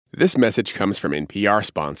This message comes from NPR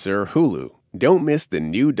sponsor Hulu. Don't miss the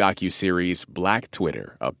new docuseries Black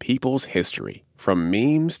Twitter, A People's History. From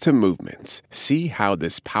memes to movements, see how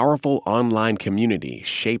this powerful online community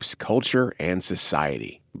shapes culture and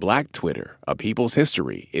society. Black Twitter, A People's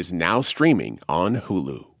History is now streaming on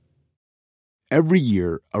Hulu. Every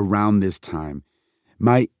year around this time,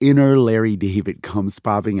 my inner Larry David comes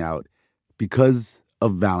popping out because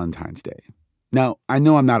of Valentine's Day. Now, I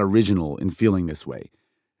know I'm not original in feeling this way,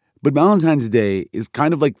 but Valentine's Day is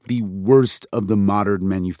kind of like the worst of the modern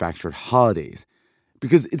manufactured holidays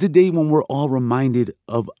because it's a day when we're all reminded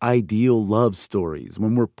of ideal love stories,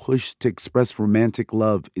 when we're pushed to express romantic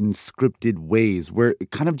love in scripted ways where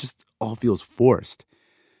it kind of just all feels forced.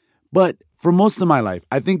 But for most of my life,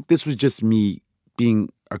 I think this was just me being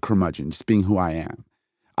a curmudgeon, just being who I am.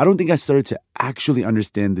 I don't think I started to actually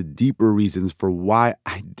understand the deeper reasons for why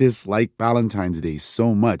I dislike Valentine's Day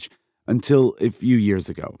so much until a few years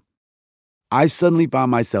ago. I suddenly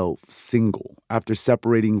found myself single after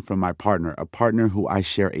separating from my partner, a partner who I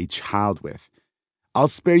share a child with. I'll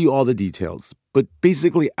spare you all the details, but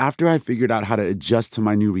basically after I figured out how to adjust to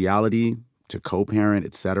my new reality, to co-parent,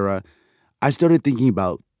 etc., I started thinking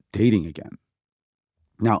about dating again.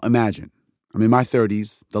 Now imagine, I'm in my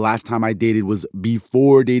 30s, the last time I dated was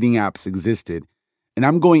before dating apps existed, and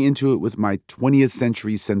I'm going into it with my 20th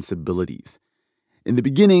century sensibilities. In the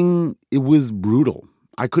beginning, it was brutal.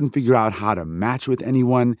 I couldn't figure out how to match with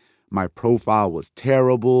anyone. My profile was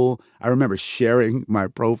terrible. I remember sharing my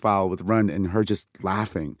profile with Run and her just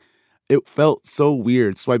laughing. It felt so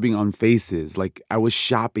weird swiping on faces like I was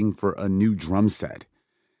shopping for a new drum set.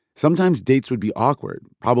 Sometimes dates would be awkward,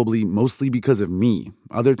 probably mostly because of me.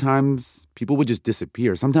 Other times, people would just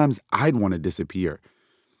disappear. Sometimes I'd want to disappear.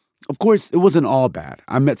 Of course, it wasn't all bad.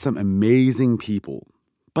 I met some amazing people,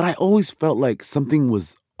 but I always felt like something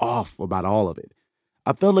was off about all of it.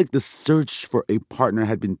 I felt like the search for a partner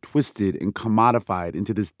had been twisted and commodified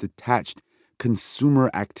into this detached consumer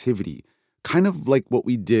activity, kind of like what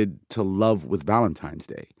we did to love with Valentine's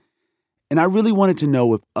Day. And I really wanted to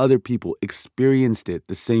know if other people experienced it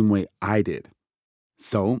the same way I did.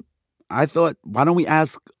 So I thought, why don't we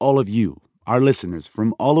ask all of you, our listeners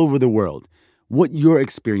from all over the world, what your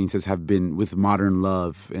experiences have been with modern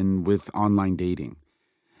love and with online dating.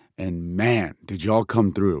 And man, did y'all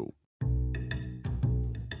come through.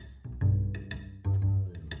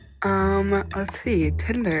 Let's see,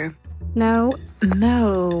 Tinder. No.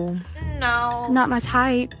 Not my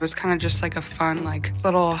type. It was kind of just like a fun, like,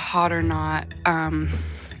 little hot or not,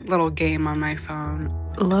 little game on my phone.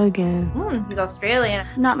 Logan. He's Australian.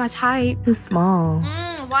 Not my type. Too small.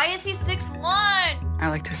 Why is he 6'1"? I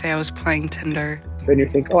like to say I was playing Tinder. Then you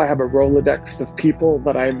think, I have a Rolodex of people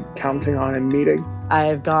that I'm counting on and meeting.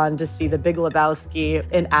 I've gone to see The Big Lebowski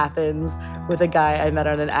in Athens with a guy I met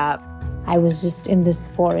on an app. I was just in this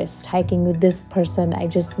forest hiking with this person I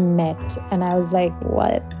just met, and I was like,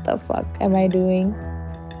 what the fuck am I doing?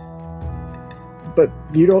 But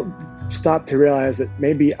you don't stop to realize that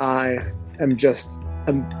maybe I am just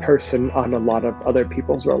a person on a lot of other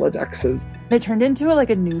people's Rolodexes. It turned into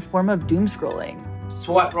a new form of doom scrolling.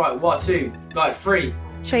 Swipe right, 1, 2, 3.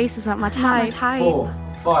 Chase is not my type. 4,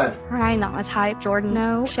 5. Ryan, not my type. Jordan,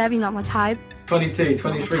 no. Chevy, not my type. 22,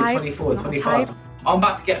 23, 24, 25. I'm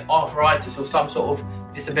about to get arthritis or some sort of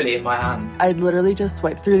disability in my hand. I'd literally just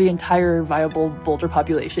swiped through the entire viable Boulder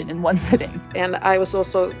population in one sitting. And I was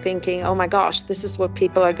also thinking, oh my gosh, this is what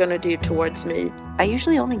people are going to do towards me. I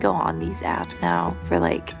usually only go on these apps now for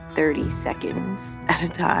 30 seconds at a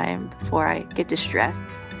time before I get distressed.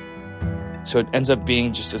 So it ends up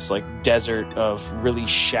being just this desert of really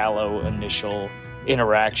shallow initial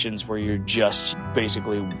interactions where you're just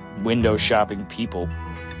basically window shopping people.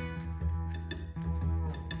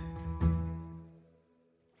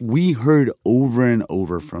 We heard over and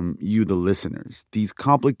over from you, the listeners, these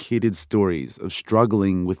complicated stories of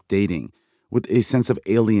struggling with dating, with a sense of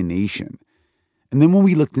alienation. And then when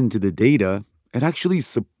we looked into the data, it actually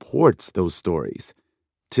supports those stories.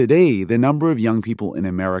 Today, the number of young people in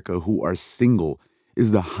America who are single is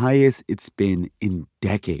the highest it's been in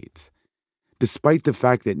decades. Despite the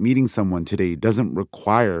fact that meeting someone today doesn't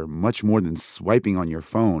require much more than swiping on your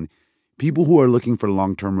phone, people who are looking for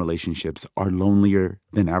long-term relationships are lonelier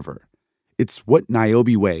than ever. It's what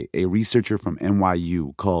Niobe Way, a researcher from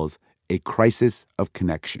NYU, calls a crisis of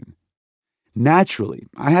connection. Naturally,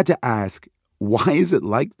 I had to ask, why is it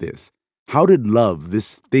like this? How did love,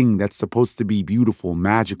 this thing that's supposed to be beautiful,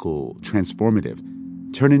 magical, transformative,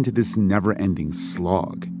 turn into this never-ending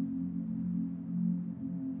slog?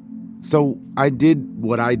 So I did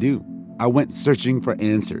what I do. I went searching for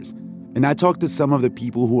answers. And I talked to some of the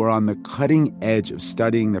people who are on the cutting edge of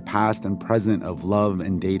studying the past and present of love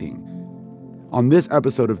and dating. On this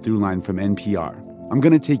episode of Throughline from NPR, I'm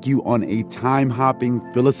going to take you on a time-hopping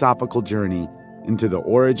philosophical journey into the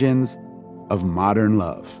origins of modern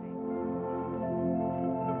love.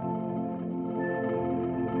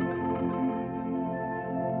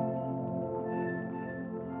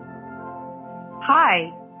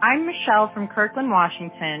 Hi, I'm Michelle from Kirkland,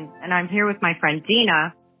 Washington, and I'm here with my friend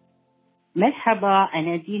Dina. مرحبا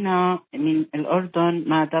أنا دينا من الأردن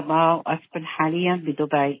مادبا وأسكن حاليا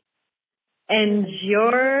بدبي. And you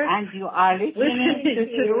are listening to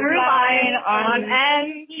Throughline on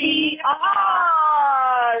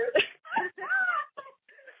NPR.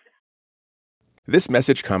 This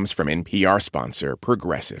message comes from NPR sponsor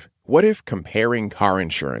Progressive. What if comparing car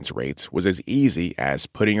insurance rates was as easy as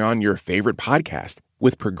putting on your favorite podcast?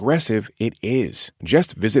 With Progressive, it is.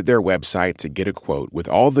 Just visit their website to get a quote with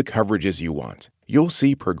all the coverages you want. You'll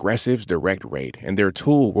see Progressive's direct rate, and their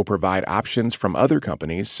tool will provide options from other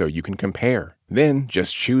companies so you can compare. Then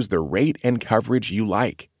just choose the rate and coverage you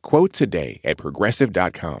like. Quote today at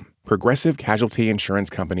Progressive.com. Progressive Casualty Insurance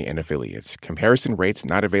Company and Affiliates. Comparison rates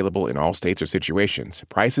not available in all states or situations.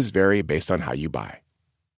 Prices vary based on how you buy.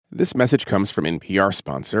 This message comes from NPR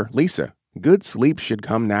sponsor Leesa. Good sleep should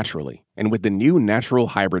come naturally, and with the new Natural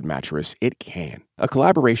Hybrid mattress, it can. A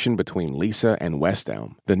collaboration between Leesa and West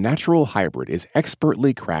Elm, the Natural Hybrid is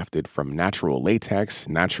expertly crafted from natural latex,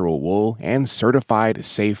 natural wool, and certified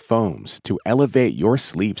safe foams to elevate your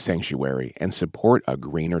sleep sanctuary and support a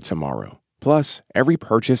greener tomorrow. Plus, every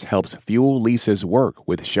purchase helps fuel Leesa's work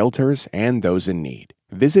with shelters and those in need.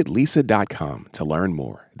 Visit Leesa.com to learn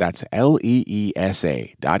more. That's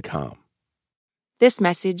LEESA.com. This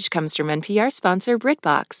message comes from NPR sponsor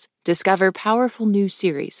BritBox. Discover powerful new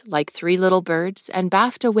series like Three Little Birds and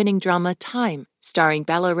BAFTA-winning drama Time, starring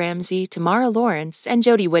Bella Ramsey, Tamara Lawrence, and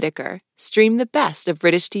Jodie Whittaker. Stream the best of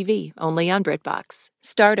British TV only on BritBox.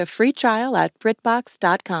 Start a free trial at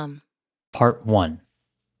BritBox.com. Part 1.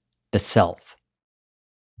 The Self.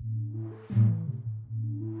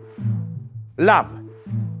 Love.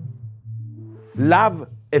 Love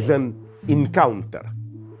is an encounter.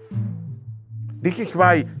 This is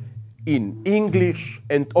why in English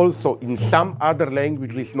and also in some other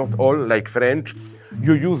languages, not all, like French,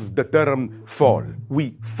 you use the term fall.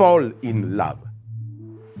 We fall in love.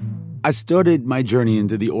 I started my journey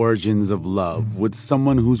into the origins of love with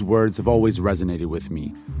someone whose words have always resonated with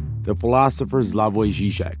me, the philosopher Slavoj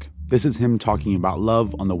Žižek. This is him talking about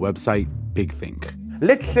love on the website Big Think.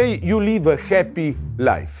 Let's say you live a happy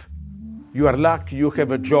life. You are lucky, you have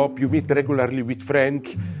a job, you meet regularly with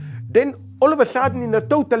friends. Then all of a sudden, in a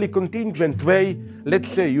totally contingent way, let's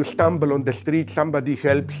say you stumble on the street, somebody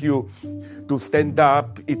helps you to stand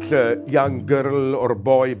up, it's a young girl or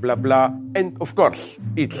boy, blah, blah. And of course,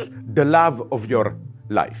 it's the love of your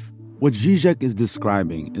life. What Žižek is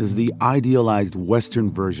describing is the idealized Western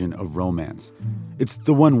version of romance. It's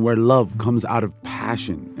the one where love comes out of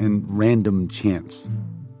passion and random chance.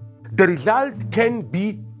 The result can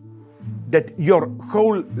be that your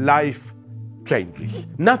whole life changes.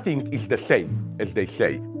 Nothing is the same, as they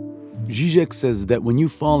say. Žižek says that when you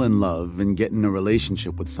fall in love and get in a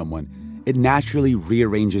relationship with someone, it naturally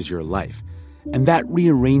rearranges your life. And that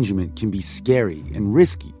rearrangement can be scary and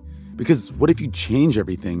risky, because what if you change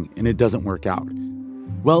everything and it doesn't work out?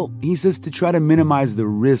 Well, he says to try to minimize the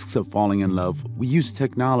risks of falling in love, we use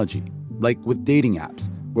technology, like with dating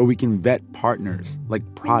apps, where we can vet partners like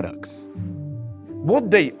products.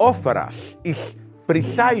 What they offer us is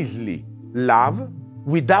precisely love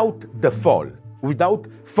without the fall, without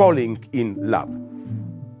falling in love.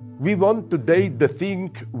 We want to date the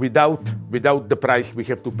thing without the price we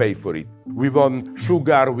have to pay for it. We want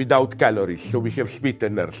sugar without calories, so we have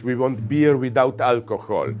sweeteners. We want beer without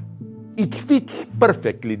alcohol. It fits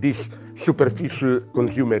perfectly this superficial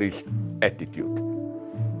consumerist attitude.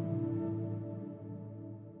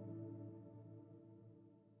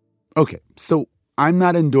 Okay, so I'm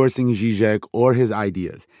not endorsing Žižek or his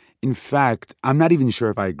ideas. In fact, I'm not even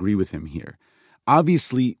sure if I agree with him here.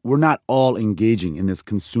 Obviously, we're not all engaging in this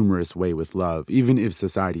consumerist way with love, even if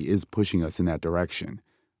society is pushing us in that direction.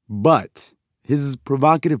 But his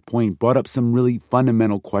provocative point brought up some really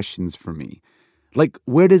fundamental questions for me. Like,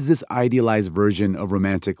 where does this idealized version of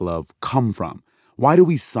romantic love come from? Why do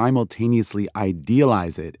we simultaneously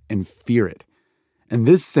idealize it and fear it? And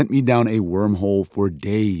this sent me down a wormhole for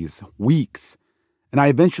days, weeks. And I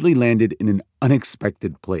eventually landed in an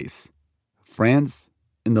unexpected place. France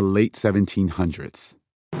in the late 1700s.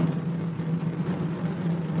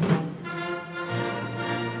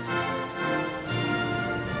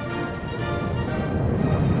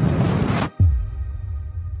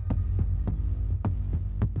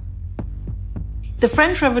 The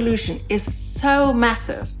French Revolution is so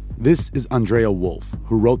massive. This is Andrea Wolf,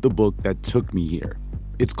 who wrote the book that took me here.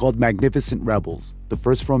 It's called Magnificent Rebels, The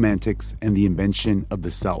First Romantics and the Invention of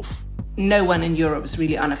the Self. No one in Europe is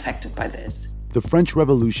really unaffected by this. The French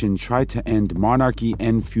Revolution tried to end monarchy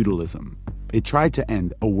and feudalism. It tried to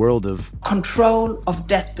end a world of control, of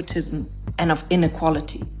despotism, and of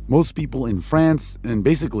inequality. Most people in France, and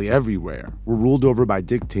basically everywhere, were ruled over by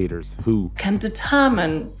dictators who can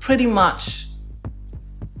determine pretty much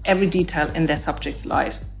every detail in their subjects'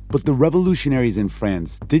 lives. But the revolutionaries in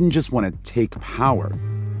France didn't just want to take power.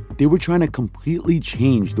 They were trying to completely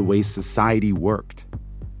change the way society worked.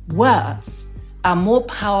 Words are more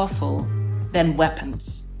powerful than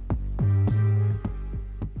weapons.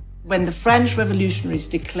 When the French revolutionaries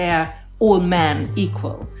declare all men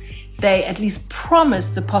equal, they at least promise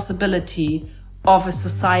the possibility of a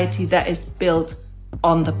society that is built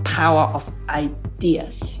on the power of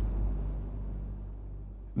ideas.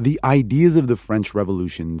 The ideas of the French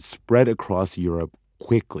Revolution spread across Europe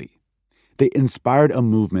quickly. They inspired a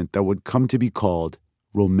movement that would come to be called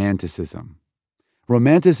Romanticism.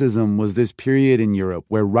 Romanticism was this period in Europe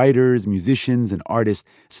where writers, musicians, and artists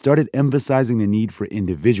started emphasizing the need for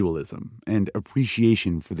individualism and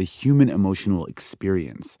appreciation for the human emotional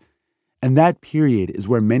experience. And that period is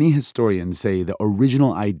where many historians say the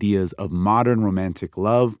original ideas of modern romantic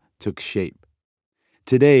love took shape.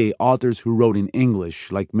 Today, authors who wrote in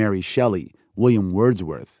English, like Mary Shelley, William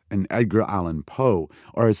Wordsworth, and Edgar Allan Poe,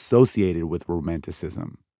 are associated with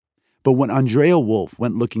Romanticism. But when Andrea Wolf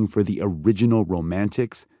went looking for the original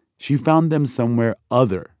Romantics, she found them somewhere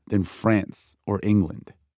other than France or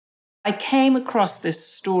England. I came across this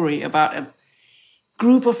story about a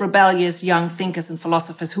group of rebellious young thinkers and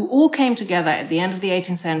philosophers who all came together at the end of the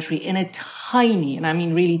 18th century in a tiny, and I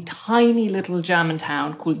mean really tiny little German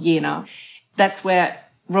town called Jena. That's where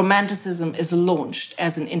Romanticism is launched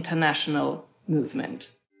as an international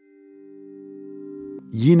movement.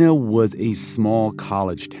 Jena was a small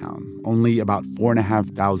college town. Only about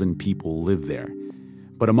 4,500 people lived there.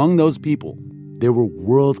 But among those people, there were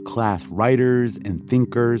world-class writers and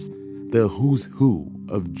thinkers, the who's who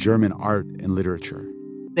of German art and literature.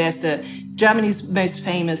 There's the Germany's most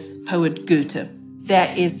famous poet Goethe.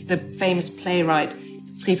 There is the famous playwright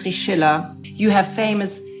Friedrich Schiller. You have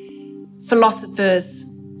famous philosophers.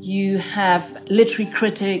 You have literary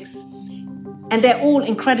critics. And they're all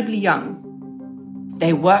incredibly young.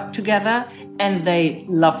 They work together and they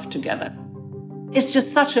love together. It's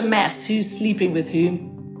just such a mess who's sleeping with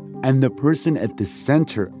whom. And the person at the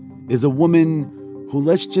center is a woman who,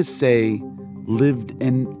 let's just say, lived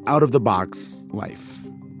an out-of-the-box life.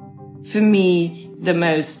 For me, the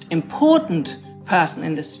most important person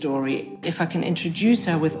in the story, if I can introduce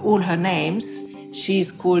her with all her names,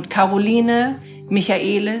 she's called Caroline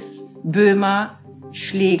Michaelis Böhmer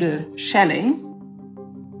Schlegel-Schelling.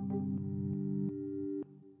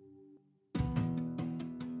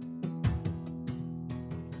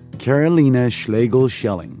 Carolina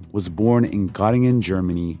Schlegel-Schelling was born in Göttingen,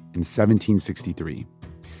 Germany in 1763.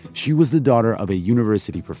 She was the daughter of a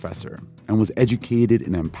university professor and was educated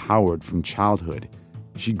and empowered from childhood.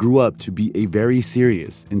 She grew up to be a very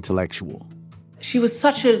serious intellectual. She was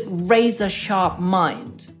such a razor-sharp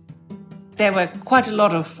mind. There were quite a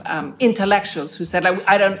lot of intellectuals who said,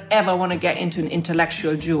 I don't ever want to get into an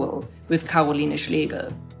intellectual duel with Caroline Schlegel.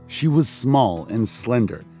 She was small and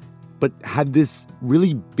slender, but had this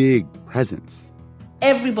really big presence.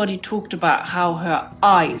 Everybody talked about how her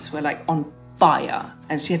eyes were like on fire.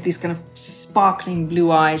 And she had these kind of sparkling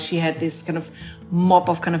blue eyes. She had this kind of mop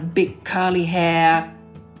of kind of big curly hair.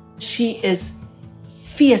 She is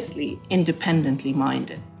fiercely independently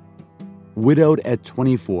minded. Widowed at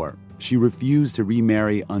 24, she refused to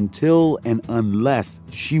remarry until and unless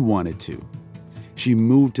she wanted to. She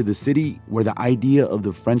moved to the city where the idea of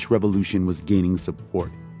the French Revolution was gaining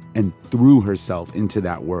support and threw herself into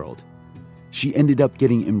that world. She ended up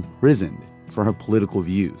getting imprisoned for her political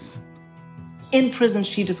views. In prison,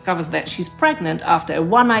 she discovers that she's pregnant after a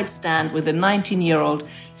one-night stand with a 19-year-old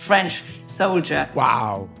French soldier.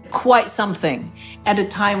 Wow. Quite something at a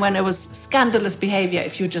time when it was scandalous behavior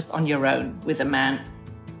if you're just on your own with a man.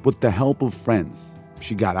 With the help of friends,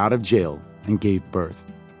 she got out of jail and gave birth.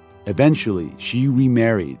 Eventually, she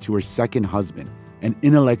remarried to her second husband, an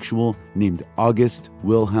intellectual named August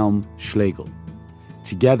Wilhelm Schlegel.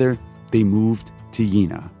 Together, they moved to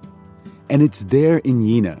Jena. And it's there in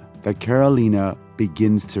Jena that Carolina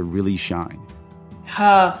begins to really shine.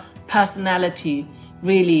 Her personality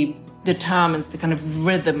really determines the kind of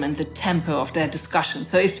rhythm and the tempo of their discussion.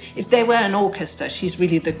 So if they were an orchestra, she's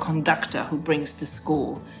really the conductor who brings the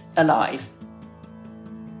score alive.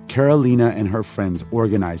 Carolina and her friends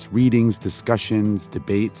organized readings, discussions,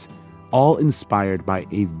 debates, all inspired by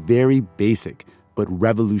a very basic but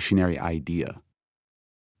revolutionary idea: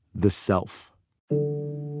 the self.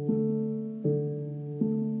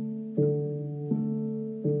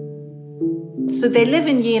 So they live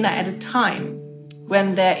in Jena at a time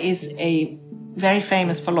when there is a very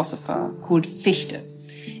famous philosopher called Fichte.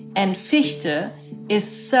 And Fichte is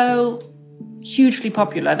so hugely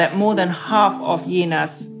popular that more than half of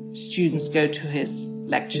Jena's students go to his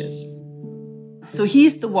lectures. So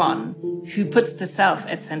he's the one who puts the self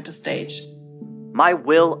at center stage. My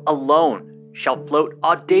will alone shall float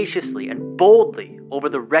audaciously and boldly over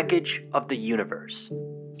the wreckage of the universe.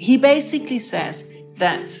 He basically says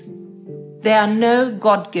that there are no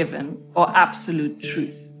God-given or absolute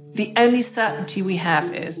truth. The only certainty we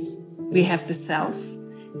have is we have the self,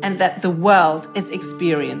 and that the world is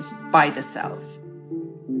experienced by the self.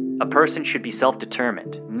 A person should be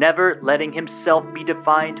self-determined, never letting himself be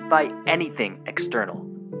defined by anything external.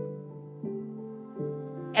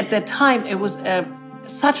 At that time, it was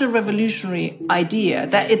such a revolutionary idea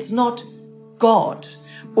that it's not God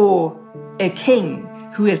or a king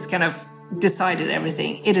who has kind of decided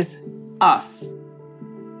everything. It is us.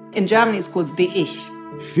 In Germany, it's called the Ich.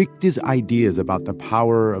 Fichte's ideas about the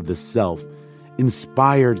power of the self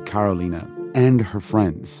inspired Carolina and her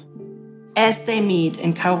friends. As they meet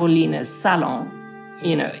in Carolina's salon,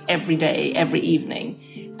 every day, every evening,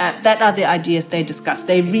 that are the ideas they discuss.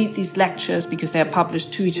 They read these lectures because they're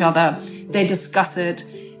published to each other. They discuss it.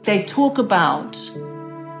 They talk about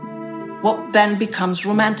what then becomes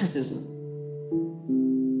Romanticism.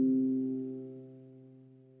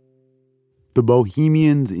 The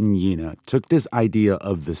Bohemians in Jena took this idea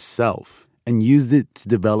of the self and used it to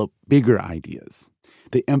develop bigger ideas.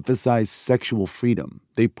 They emphasized sexual freedom.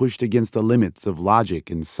 They pushed against the limits of logic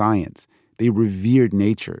and science. They revered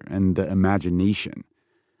nature and the imagination.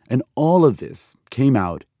 And all of this came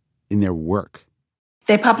out in their work.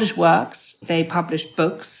 They publish works, they publish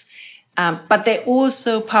books, but they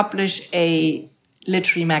also publish a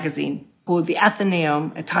literary magazine called the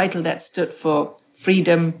Athenaeum, a title that stood for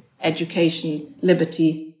freedom, education,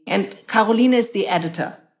 liberty. And Carolina is the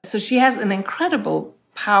editor. So she has an incredible,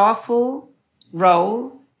 powerful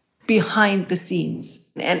role behind the scenes.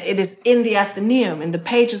 And it is in the Athenaeum, in the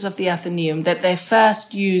pages of the Athenaeum, that they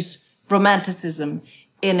first use Romanticism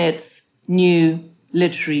in its new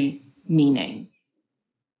literary meaning.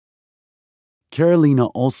 Carolina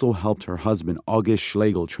also helped her husband, August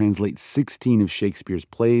Schlegel, translate 16 of Shakespeare's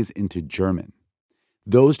plays into German.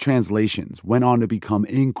 Those translations went on to become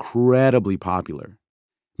incredibly popular.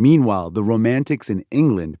 Meanwhile, the Romantics in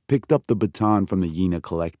England picked up the baton from the Jena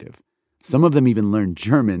Collective. Some of them even learned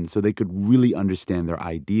German so they could really understand their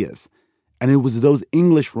ideas. And it was those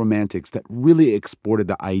English Romantics that really exported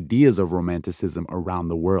the ideas of Romanticism around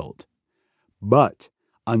the world. But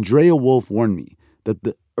Andrea Wolf warned me that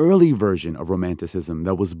the early version of Romanticism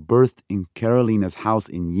that was birthed in Carolina's house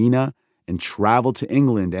in Jena and traveled to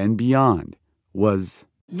England and beyond was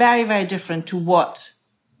very, very different to what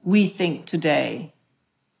we think today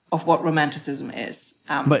of what Romanticism is.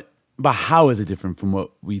 But how is it different from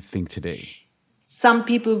what we think today? Some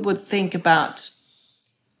people would think about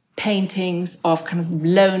paintings of kind of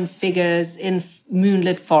lone figures in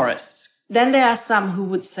moonlit forests. Then there are some who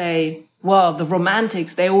would say, well, the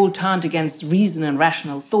Romantics, they all turned against reason and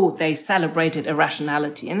rational thought. They celebrated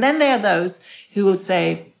irrationality. And then there are those who will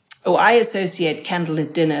say, oh, I associate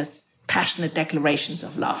candlelit dinners, passionate declarations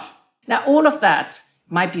of love. Now, all of that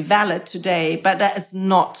might be valid today, but that is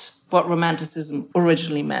not what Romanticism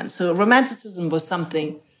originally meant. So Romanticism was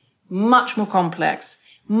something much more complex,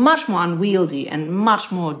 much more unwieldy, and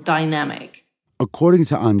much more dynamic. According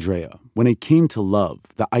to Andrea, when it came to love,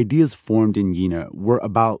 the ideas formed in Jena were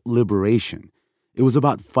about liberation. It was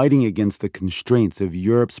about fighting against the constraints of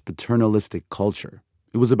Europe's paternalistic culture.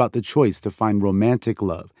 It was about the choice to find romantic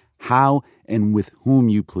love, how and with whom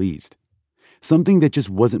you pleased. Something that just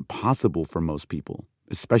wasn't possible for most people,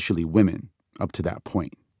 especially women, up to that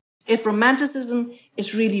point. If Romanticism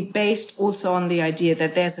is really based also on the idea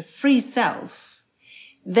that there's a free self,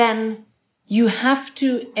 then you have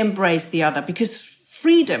to embrace the other, because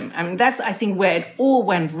freedom, that's, I think, where it all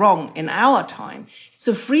went wrong in our time.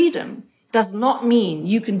 So freedom does not mean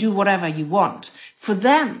you can do whatever you want. For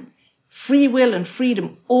them, free will and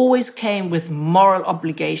freedom always came with moral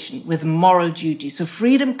obligation, with moral duty. So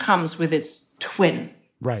freedom comes with its twin.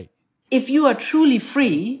 Right. If you are truly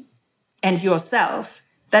free and yourself,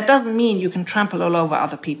 that doesn't mean you can trample all over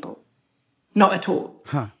other people. Not at all.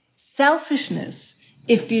 Selfishness,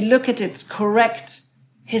 if you look at its correct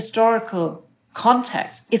historical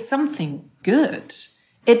context, is something good.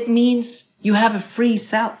 It means you have a free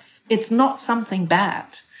self. It's not something bad.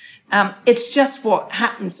 It's just what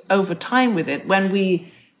happens over time with it when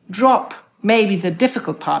we drop maybe the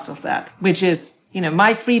difficult parts of that, which is,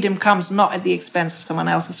 my freedom comes not at the expense of someone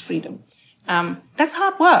else's freedom. That's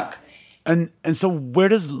hard work. And so where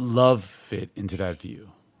does love fit into that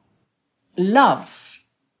view? Love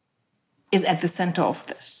is at the center of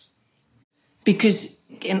this. Because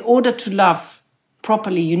in order to love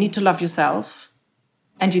properly, you need to love yourself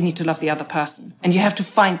and you need to love the other person. And you have to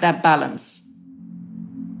find that balance.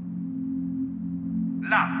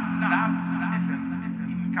 Love is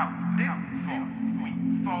an encounter. We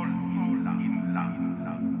fall in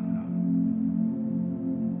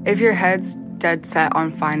love. If your head's dead set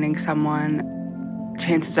on finding someone,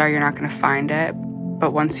 chances are you're not going to find it.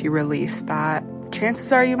 But once you release that,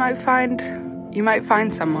 chances are you might find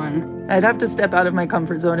someone. I'd have to step out of my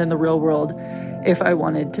comfort zone in the real world if I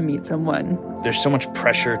wanted to meet someone. There's so much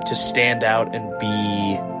pressure to stand out and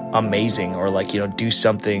be amazing or do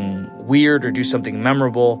something weird or do something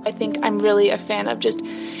memorable. I think I'm really a fan of just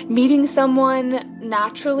meeting someone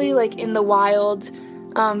naturally, in the wild,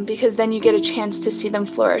 because then you get a chance to see them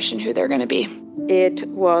flourish and who they're going to be. It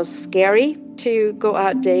was scary to go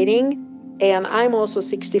out dating, and I'm also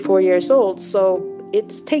 64 years old, so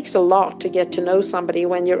it takes a lot to get to know somebody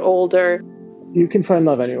when you're older. You can find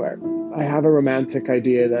love anywhere. I have a romantic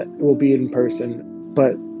idea that it will be in person,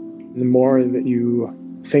 but the more that you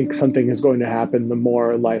think something is going to happen, the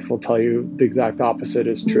more life will tell you the exact opposite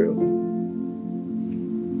is true.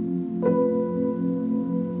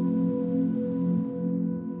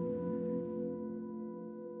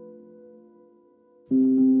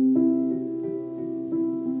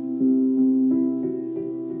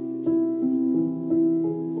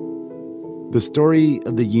 The story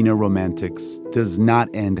of the Yina Romantics does not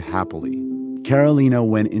end happily. Carolina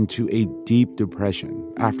went into a deep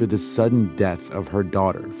depression after the sudden death of her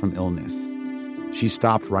daughter from illness. She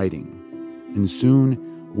stopped writing, and soon,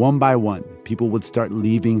 one by one, people would start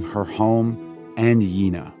leaving her home and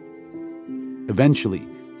Yina. Eventually,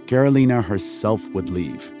 Carolina herself would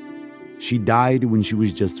leave. She died when she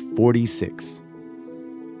was just 46.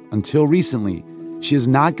 Until recently, she has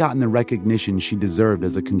not gotten the recognition she deserved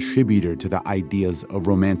as a contributor to the ideas of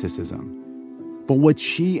Romanticism. But what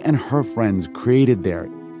she and her friends created there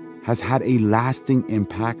has had a lasting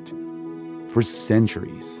impact for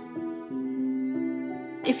centuries.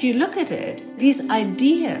 If you look at it, these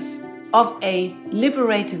ideas of a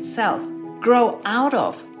liberated self grow out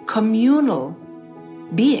of communal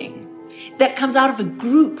being that comes out of a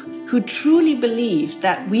group who truly believe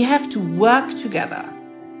that we have to work together.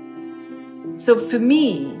 So for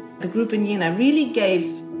me, the group in Yina really gave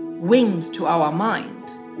wings to our mind.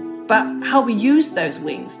 But how we use those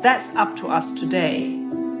wings, that's up to us today.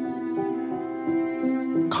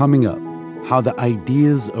 Coming up, how the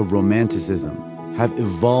ideas of Romanticism have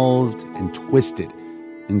evolved and twisted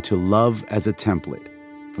into love as a template,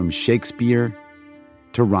 from Shakespeare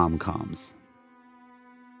to rom-coms.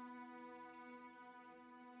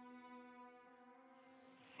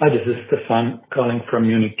 Hi, this is Stefan calling from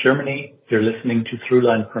Munich, Germany. You're listening to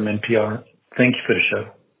Throughline from NPR. Thank you for the show.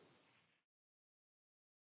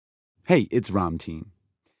 Hey, it's Ramteen.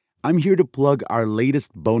 I'm here to plug our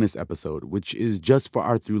latest bonus episode, which is just for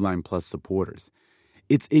our Throughline Plus supporters.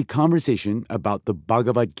 It's a conversation about the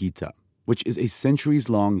Bhagavad Gita, which is a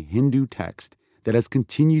centuries-long Hindu text that has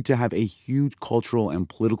continued to have a huge cultural and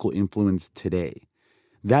political influence today.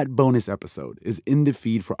 That bonus episode is in the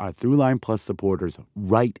feed for our Throughline Plus supporters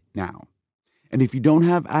right now. And if you don't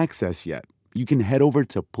have access yet, you can head over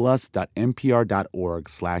to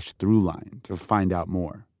plus.npr.org/throughline to find out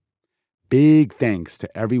more. Big thanks to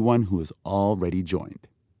everyone who has already joined.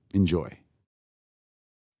 Enjoy.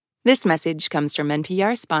 This message comes from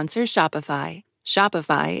NPR sponsor Shopify.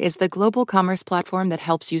 Shopify is the global commerce platform that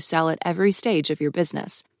helps you sell at every stage of your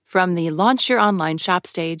business. From the launch your online shop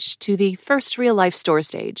stage to the first real-life store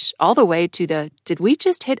stage, all the way to the did we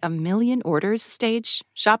just hit 1 million orders stage,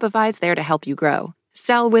 Shopify's there to help you grow.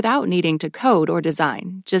 Sell without needing to code or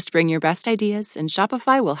design. Just bring your best ideas and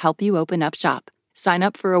Shopify will help you open up shop. Sign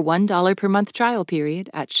up for a $1 per month trial period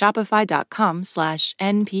at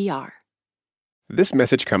shopify.com/NPR. This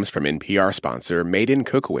message comes from NPR sponsor Made in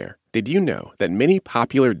Cookware. Did you know that many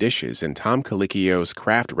popular dishes in Tom Colicchio's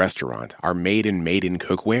craft restaurant are made in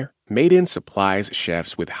Cookware? Made in supplies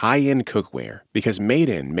chefs with high-end cookware because Made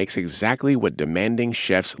in makes exactly what demanding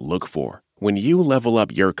chefs look for. When you level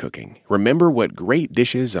up your cooking, remember what great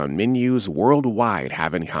dishes on menus worldwide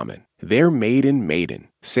have in common. They're made in Maiden.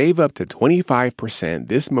 Save up to 25%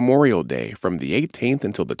 this Memorial Day from the 18th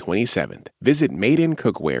until the 27th. Visit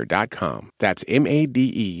maidencookware.com. That's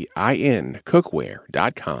MADEIN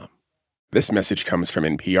cookware.com. This message comes from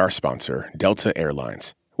NPR sponsor Delta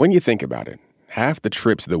Airlines. When you think about it, half the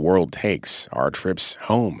trips the world takes are trips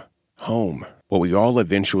home. Home. What we all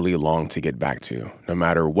eventually long to get back to, no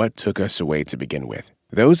matter what took us away to begin with.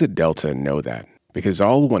 Those at Delta know that, because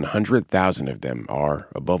all 100,000 of them are,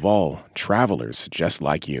 above all, travelers just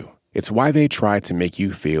like you. It's why they try to make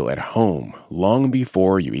you feel at home long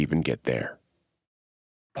before you even get there.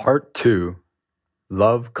 Part 2.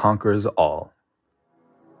 Love Conquers All.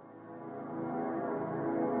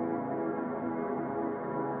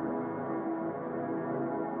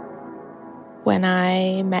 When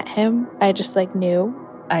I met him, I just knew.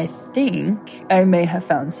 I think I may have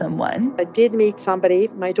found someone. I did meet somebody.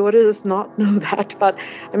 My daughter does not know that, but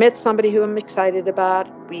I met somebody who I'm excited about.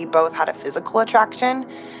 We both had a physical attraction,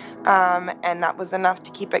 and that was enough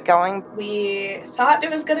to keep it going. We thought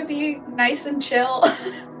it was going to be nice and chill,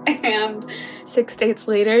 and 6 dates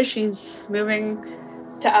later, she's moving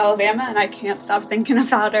to Alabama, and I can't stop thinking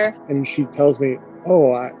about her. And she tells me,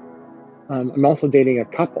 I'm also dating a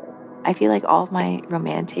couple. I feel like all of my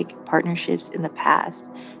romantic partnerships in the past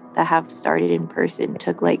that have started in person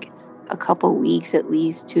took a couple weeks at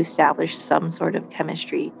least to establish some sort of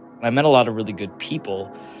chemistry. I met a lot of really good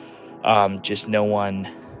people, just no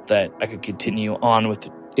one that I could continue on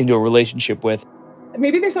into a relationship with.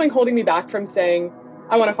 Maybe there's something holding me back from saying,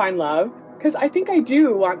 I want to find love, because I think I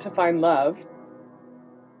do want to find love.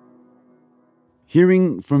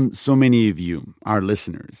 Hearing from so many of you, our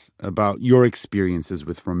listeners, about your experiences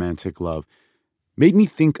with romantic love made me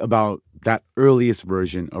think about that earliest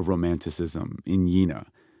version of romanticism in Yina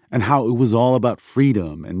and how it was all about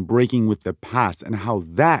freedom and breaking with the past and how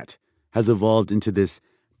that has evolved into this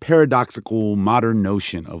paradoxical modern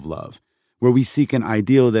notion of love where we seek an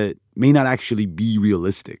ideal that may not actually be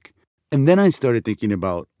realistic. And then I started thinking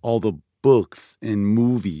about all the books and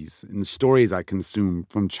movies and stories I consumed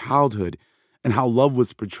from childhood and how love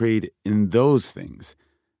was portrayed in those things.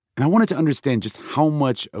 And I wanted to understand just how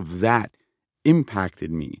much of that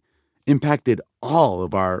impacted me, impacted all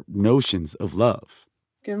of our notions of love.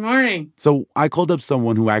 Good morning. So I called up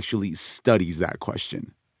someone who actually studies that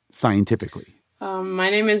question scientifically.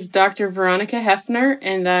 My name is Dr. Veronica Hefner,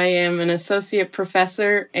 and I am an associate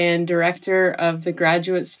professor and director of the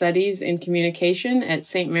Graduate Studies in Communication at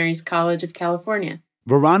St. Mary's College of California.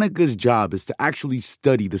 Veronica's job is to actually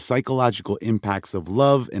study the psychological impacts of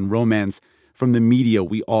love and romance from the media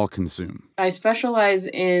we all consume. I specialize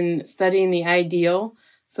in studying the ideal,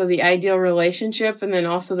 so the ideal relationship and then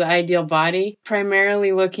also the ideal body,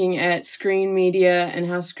 primarily looking at screen media and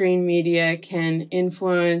how screen media can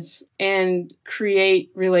influence and create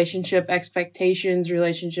relationship expectations,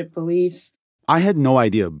 relationship beliefs. I had no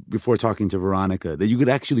idea before talking to Veronica that you could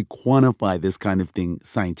actually quantify this kind of thing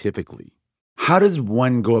scientifically. How does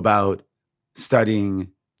one go about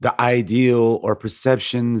studying the ideal or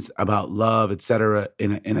perceptions about love, et cetera,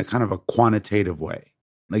 in a kind of a quantitative way?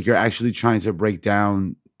 Like you're actually trying to break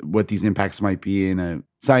down what these impacts might be in a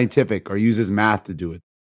scientific or uses math to do it.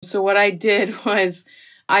 So what I did was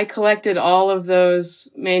I collected all of those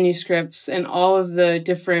manuscripts and all of the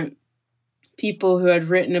different people who had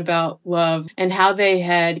written about love and how they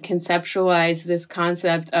had conceptualized this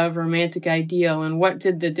concept of romantic ideal and what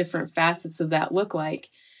did the different facets of that look like.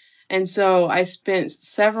 And so I spent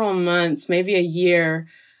several months, maybe a year,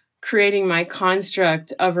 creating my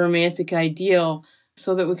construct of romantic ideal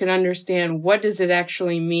so that we could understand what does it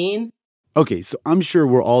actually mean. Okay, so I'm sure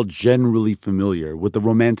we're all generally familiar with the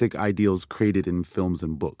romantic ideals created in films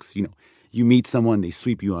and books. You know, you meet someone, they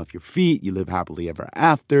sweep you off your feet, you live happily ever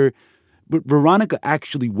after. But Veronica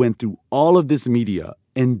actually went through all of this media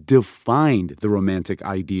and defined the romantic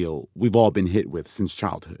ideal we've all been hit with since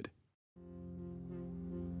childhood.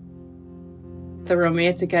 The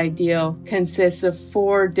romantic ideal consists of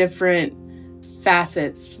 4 different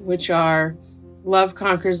facets, which are love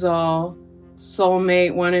conquers all,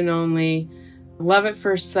 soulmate, one and only, love at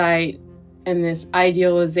first sight, and this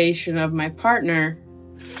idealization of my partner.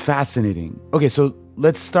 Fascinating. Okay, so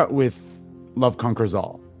let's start with love conquers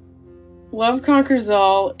all. Love conquers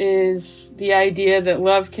all is the idea that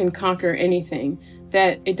love can conquer anything,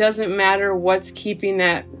 that it doesn't matter what's keeping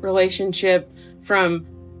that relationship from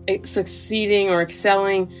succeeding or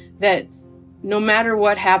excelling, that no matter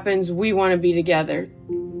what happens, we want to be together.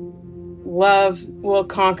 Love will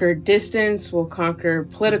conquer distance, will conquer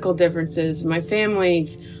political differences. My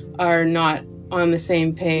families are not on the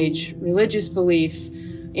same page, religious beliefs,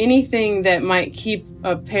 anything that might keep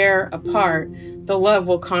a pair apart, the love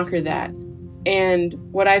will conquer that. And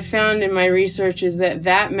what I found in my research is that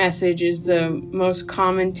that message is the most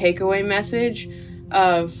common takeaway message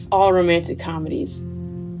of all romantic comedies.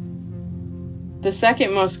 The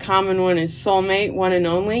second most common one is soulmate, one and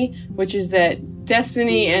only, which is that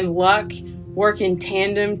destiny and luck work in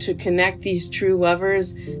tandem to connect these true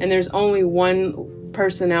lovers, and there's only one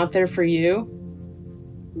person out there for you.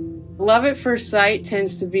 Love at first sight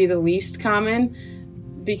tends to be the least common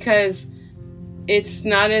because it's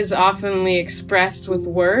not as oftenly expressed with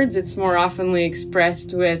words. It's more oftenly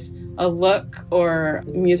expressed with a look or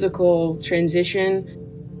musical transition.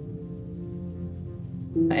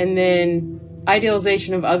 And then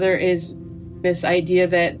idealization of other is this idea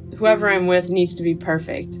that whoever I'm with needs to be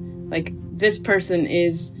perfect. Like, this person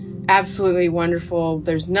is absolutely wonderful.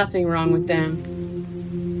 There's nothing wrong with them.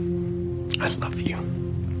 I love you.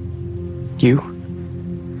 You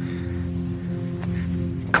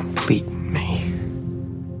complete me.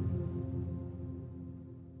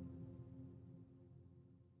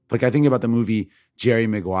 Like, I think about the movie Jerry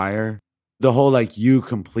Maguire, the whole, like, you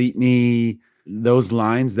complete me, those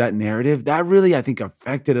lines, that narrative, that really, I think,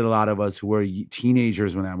 affected a lot of us who were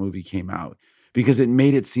teenagers when that movie came out, because it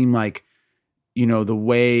made it seem like, you know, the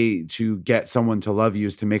way to get someone to love you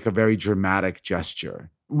is to make a very dramatic gesture.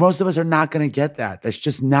 Most of us are not going to get that. That's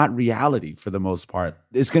just not reality for the most part.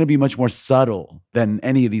 It's going to be much more subtle than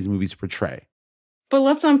any of these movies portray. But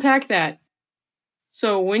let's unpack that.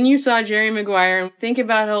 So when you saw Jerry Maguire, think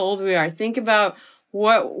about how old we are. Think about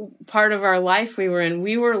what part of our life we were in.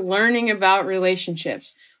 We were learning about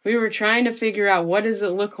relationships. We were trying to figure out, what does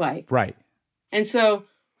it look like? Right. And so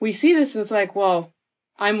we see this and it's like, well,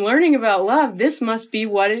 I'm learning about love. This must be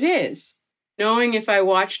what it is. Knowing if I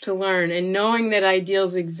watch to learn, and knowing that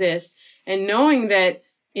ideals exist, and knowing that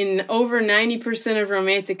in over 90% of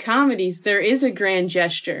romantic comedies, there is a grand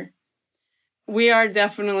gesture. We are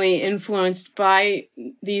definitely influenced by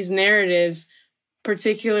these narratives,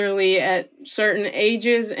 particularly at certain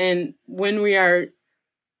ages and when we are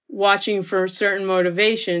watching for certain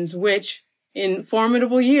motivations, which in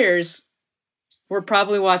formidable years, we're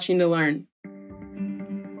probably watching to learn.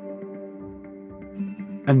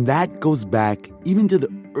 And that goes back even to the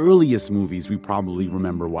earliest movies we probably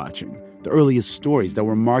remember watching, the earliest stories that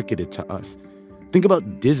were marketed to us. Think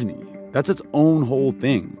about Disney. That's its own whole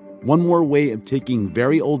thing. One more way of taking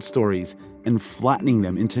very old stories and flattening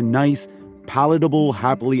them into nice, palatable,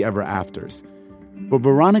 happily ever afters. But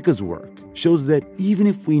Veronica's work shows that even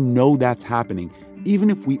if we know that's happening,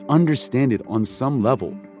 even if we understand it on some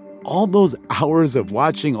level, all those hours of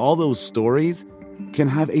watching all those stories can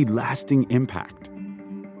have a lasting impact.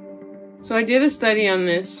 So I did a study on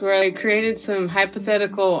this where I created some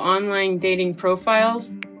hypothetical online dating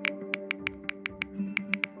profiles.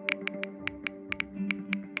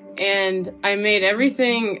 And I made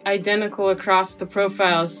everything identical across the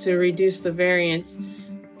profiles to reduce the variance.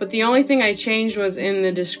 But the only thing I changed was in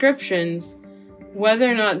the descriptions, whether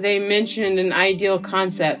or not they mentioned an ideal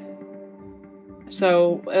concept.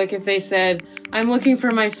 So, like if they said, I'm looking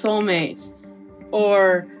for my soulmate,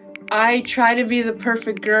 or I try to be the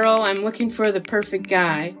perfect girl, I'm looking for the perfect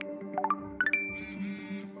guy.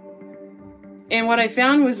 And what I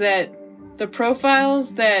found was that the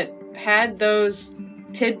profiles that had those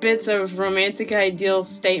tidbits of romantic ideal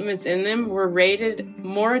statements in them were rated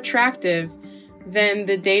more attractive than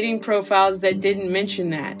the dating profiles that didn't mention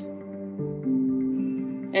that.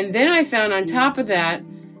 And then I found on top of that,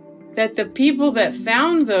 that the people that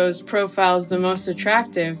found those profiles the most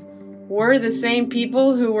attractive were the same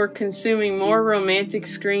people who were consuming more romantic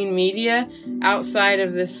screen media outside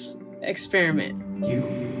of this experiment.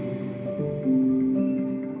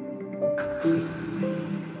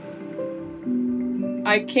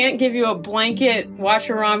 I can't give you a blanket, watch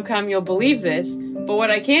a rom-com, you'll believe this, but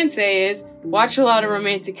what I can say is, watch a lot of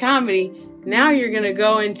romantic comedy. Now you're going to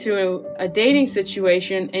go into a dating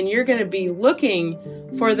situation and you're going to be looking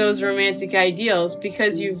for those romantic ideals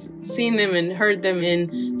because you've seen them and heard them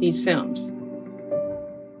in these films.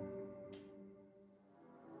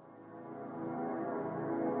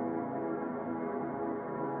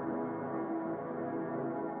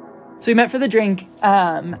 So we met for the drink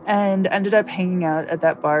and ended up hanging out at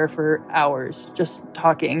that bar for hours, just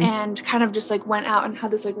talking. And kind of just like went out and had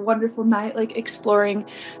this like wonderful night, like exploring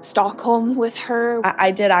Stockholm with her. I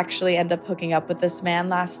did actually end up hooking up with this man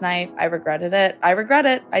last night. I regretted it.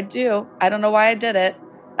 I do. I don't know why I did it.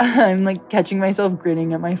 I'm like catching myself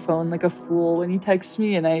grinning at my phone like a fool when he texts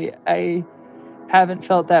me, and I haven't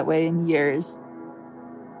felt that way in years.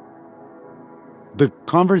 The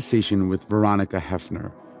conversation with Veronica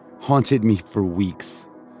Hefner haunted me for weeks.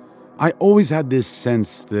 I always had this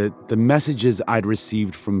sense that the messages I'd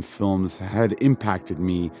received from films had impacted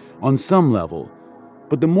me on some level.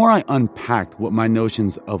 But the more I unpacked what my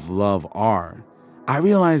notions of love are, I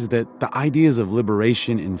realized that the ideas of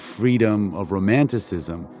liberation and freedom, of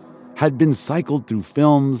romanticism, had been cycled through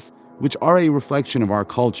films, which are a reflection of our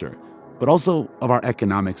culture, but also of our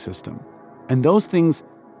economic system. And those things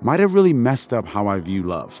might have really messed up how I view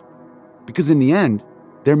love. Because in the end,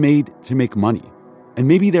 they're made to make money. And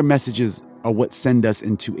maybe their messages are what send us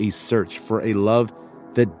into a search for a love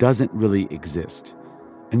that doesn't really exist.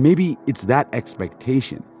 And maybe it's that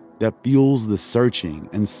expectation that fuels the searching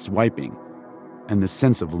and swiping and the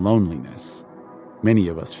sense of loneliness many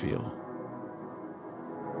of us feel.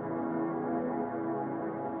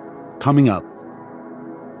 Coming up,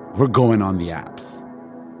 we're going on the apps.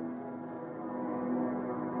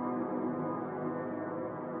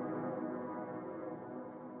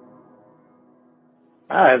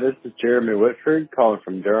 Hi, this is Jeremy Whitford calling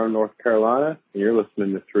from Durham, North Carolina, and you're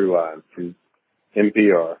listening to Throughline from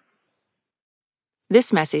NPR.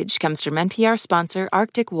 This message comes from NPR sponsor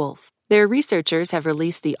Arctic Wolf. Their researchers have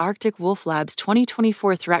released the Arctic Wolf Lab's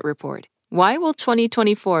 2024 Threat Report. Why will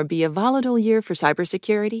 2024 be a volatile year for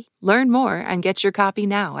cybersecurity? Learn more and get your copy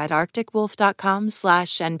now at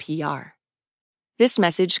arcticwolf.com/NPR. This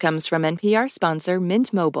message comes from NPR sponsor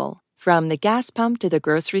Mint Mobile. From the gas pump to the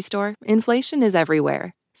grocery store, inflation is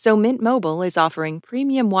everywhere. So Mint Mobile is offering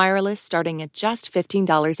premium wireless starting at just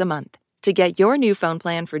 $15 a month. To get your new phone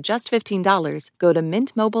plan for just $15, go to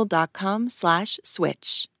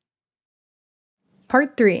mintmobile.com/switch.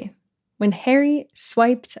 Part 3. When Harry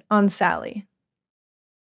swiped on Sally.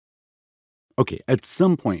 Okay, at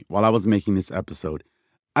some point while I was making this episode,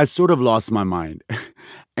 I sort of lost my mind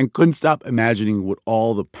and couldn't stop imagining what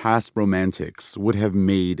all the past romantics would have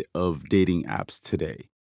made of dating apps today.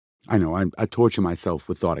 I know, I torture myself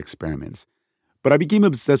with thought experiments, but I became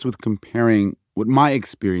obsessed with comparing what my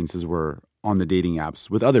experiences were on the dating apps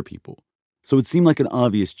with other people. So it seemed like an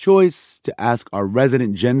obvious choice to ask our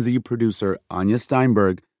resident Gen Z producer, Anya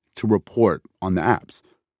Steinberg, to report on the apps.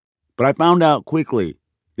 But I found out quickly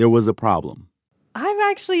there was a problem. I've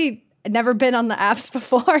actually never been on the apps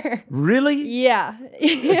before. Really? Yeah.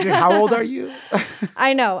 How old are you?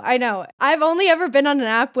 I know. I've only ever been on an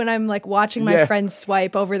app when I'm like watching my friends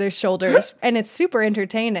swipe over their shoulders, and it's super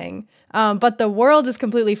entertaining. But the world is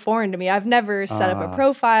completely foreign to me. I've never set up a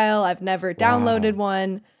profile. I've never downloaded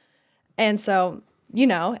one. And so, you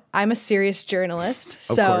know, I'm a serious journalist.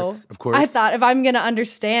 So of course. I thought if I'm going to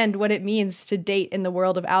understand what it means to date in the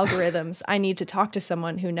world of algorithms, I need to talk to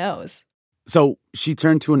someone who knows. So she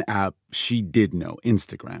turned to an app she did know,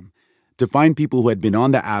 Instagram, to find people who had been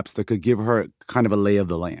on the apps that could give her kind of a lay of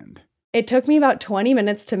the land. It took me about 20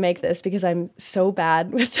 minutes to make this because I'm so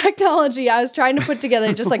bad with technology. I was trying to put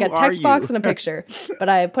together just like a text box and a picture. But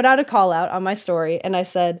I put out a call out on my story and I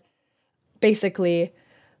said, basically,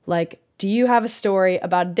 like, do you have a story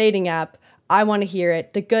about a dating app? I want to hear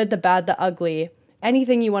it. The good, the bad, the ugly.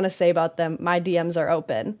 Anything you want to say about them, my DMs are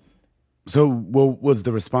open. So what was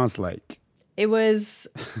the response like? It was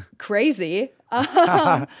crazy.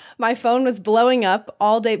 My phone was blowing up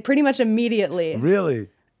all day, pretty much immediately. Really?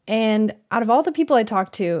 And out of all the people I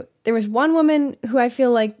talked to, there was one woman who I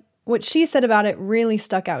feel like what she said about it really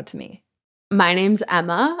stuck out to me. My name's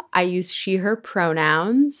Emma. I use she, her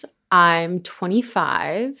pronouns. I'm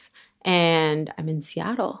 25 and I'm in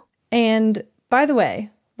Seattle. And by the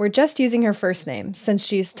way, we're just using her first name since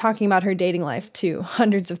she's talking about her dating life to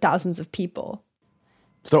hundreds of thousands of people.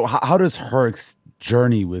 So how does her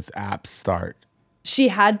journey with apps start? She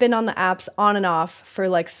had been on the apps on and off for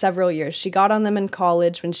like several years. She got on them in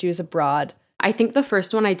college when she was abroad. I think the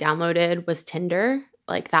first one I downloaded was Tinder,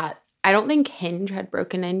 like that. I don't think Hinge had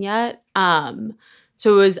broken in yet. So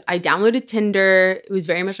I downloaded Tinder. It was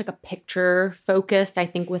very much like a picture focused, I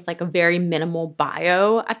think with like a very minimal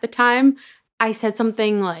bio at the time. I said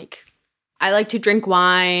something like, I like to drink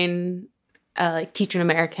wine, like teach an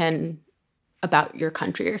American about your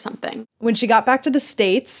country or something. When she got back to the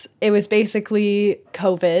States, it was basically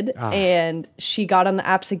COVID and she got on the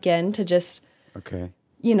apps again to just,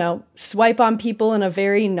 you know, swipe on people in a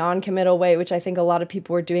very non-committal way, which I think a lot of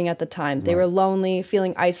people were doing at the time. They were lonely,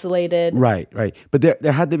 feeling isolated. Right. But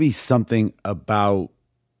there had to be something about,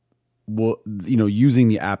 using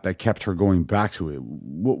the app that kept her going back to it.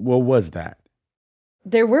 What was that?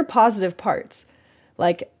 There were positive parts.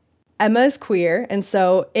 Like, Emma's queer, and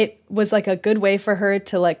so it was like a good way for her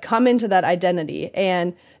to like come into that identity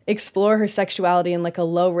and explore her sexuality in like a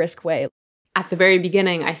low risk way. At the very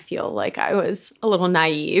beginning, I feel like I was a little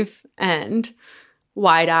naive and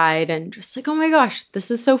wide-eyed and just like, oh my gosh, this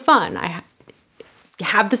is so fun. I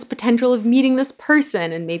have this potential of meeting this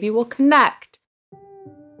person and maybe we'll connect.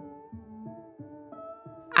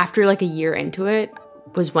 After like a year into it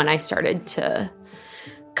was when I started to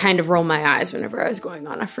kind of roll my eyes whenever I was going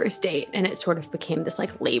on a first date. And it sort of became this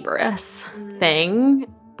like laborious thing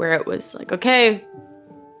where it was like, okay,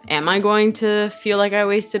 am I going to feel like I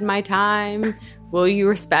wasted my time? Will you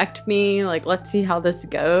respect me? Like, let's see how this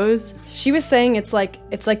goes. She was saying it's like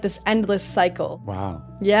this endless cycle. Wow.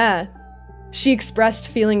 Yeah. She expressed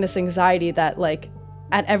feeling this anxiety that like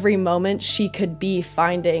at every moment she could be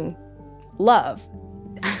finding love.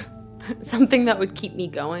 Something that would keep me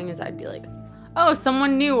going is I'd be like, oh,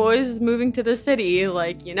 someone new always is moving to the city.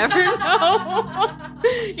 Like, you never know.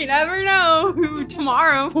 You never know who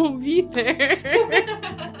tomorrow will be there.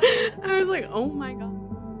 I was like, oh my God.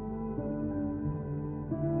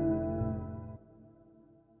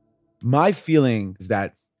 My feeling is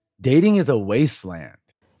that dating is a wasteland.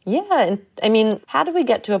 Yeah, and I mean, how do we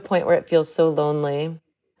get to a point where it feels so lonely?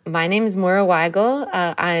 My name is Maura Weigel.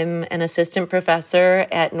 I'm an assistant professor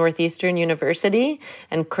at Northeastern University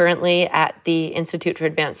and currently at the Institute for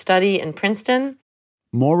Advanced Study in Princeton.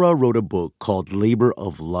 Maura wrote a book called Labor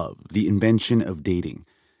of Love, The Invention of Dating.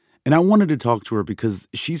 And I wanted to talk to her because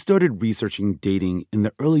she started researching dating in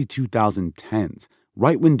the early 2010s,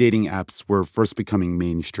 right when dating apps were first becoming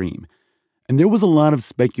mainstream. And there was a lot of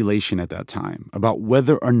speculation at that time about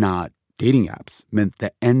whether or not dating apps meant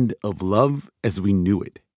the end of love as we knew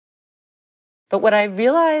it. But what I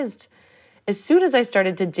realized as soon as I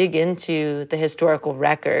started to dig into the historical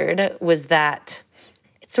record was that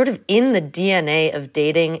it's sort of in the DNA of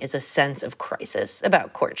dating is a sense of crisis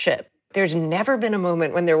about courtship. There's never been a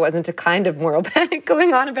moment when there wasn't a kind of moral panic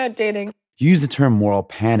going on about dating. You use the term moral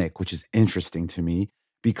panic, which is interesting to me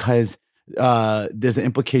because there's an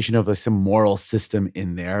implication of some moral system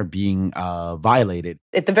in there being violated.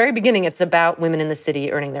 At the very beginning, it's about women in the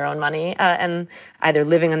city earning their own money and either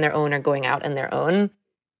living on their own or going out on their own.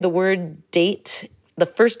 The word date, the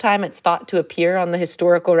first time it's thought to appear on the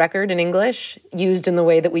historical record in English, used in the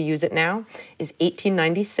way that we use it now, is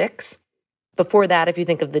 1896. Before that, if you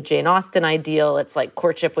think of the Jane Austen ideal, it's like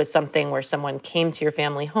courtship was something where someone came to your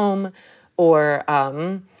family home or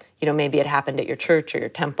maybe it happened at your church or your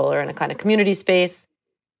temple or in a kind of community space.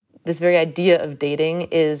 This very idea of dating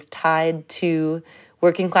is tied to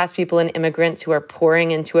working class people and immigrants who are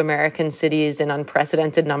pouring into American cities in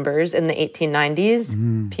unprecedented numbers in the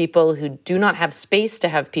 1890s. People who do not have space to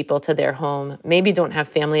have people to their home, maybe don't have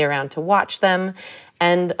family around to watch them,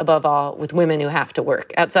 and above all, with women who have to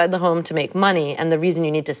work outside the home to make money. And the reason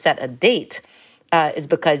you need to set a date is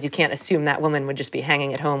because you can't assume that woman would just be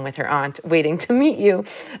hanging at home with her aunt waiting to meet you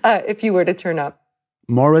if you were to turn up.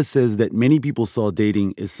 Maura says that many people saw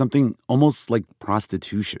dating as something almost like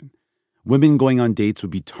prostitution. Women going on dates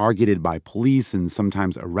would be targeted by police and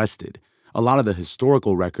sometimes arrested. A lot of the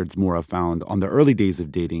historical records Maura found on the early days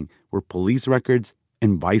of dating were police records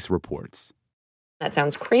and Vice reports. That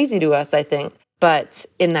sounds crazy to us, I think. But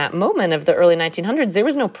in that moment of the early 1900s, there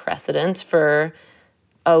was no precedent for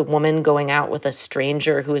a woman going out with a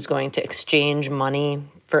stranger who is going to exchange money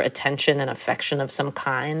for attention and affection of some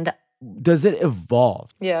kind. Does it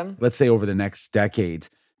evolve? Yeah. Let's say over the next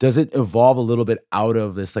decades, does it evolve a little bit out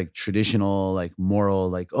of this like traditional, like moral,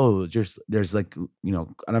 like, oh, there's like, and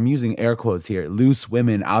I'm using air quotes here, loose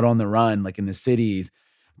women out on the run, like in the cities.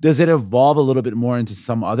 Does it evolve a little bit more into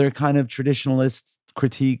some other kind of traditionalist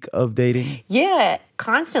critique of dating? Yeah,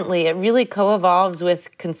 constantly. It really co-evolves with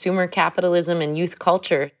consumer capitalism and youth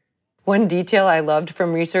culture. One detail I loved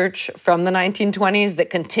from research from the 1920s that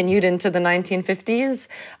continued into the 1950s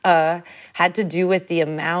had to do with the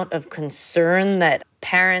amount of concern that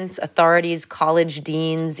parents, authorities, college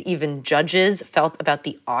deans, even judges felt about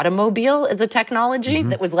the automobile as a technology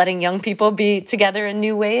that was letting young people be together in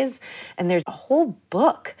new ways. And there's a whole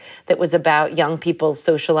book that was about young people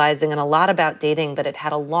socializing and a lot about dating, but it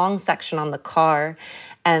had a long section on the car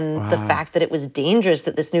and the fact that it was dangerous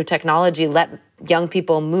that this new technology let young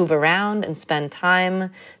people move around and spend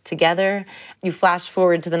time together. You flash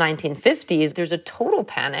forward to the 1950s, there's a total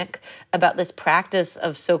panic about this practice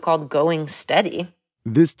of so-called going steady.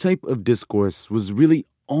 This type of discourse was really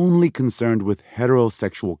only concerned with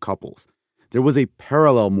heterosexual couples. There was a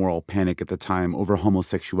parallel moral panic at the time over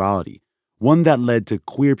homosexuality, one that led to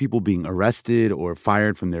queer people being arrested or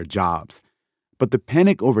fired from their jobs. But the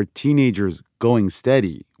panic over teenagers going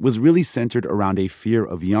steady was really centered around a fear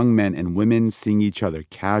of young men and women seeing each other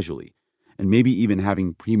casually, and maybe even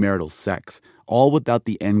having premarital sex, all without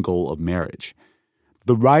the end goal of marriage.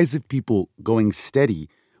 The rise of people going steady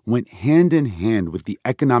went hand in hand with the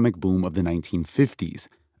economic boom of the 1950s,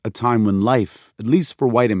 a time when life, at least for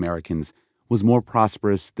white Americans, was more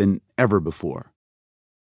prosperous than ever before.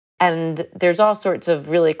 And there's all sorts of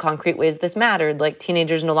really concrete ways this mattered. Like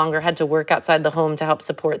teenagers no longer had to work outside the home to help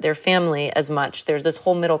support their family as much. There's this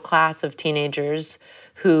whole middle class of teenagers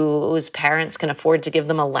whose parents can afford to give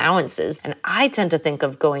them allowances. And I tend to think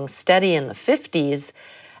of going steady in the 50s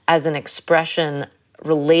as an expression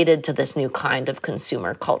related to this new kind of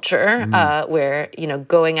consumer culture, where, you know,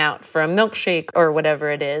 going out for a milkshake or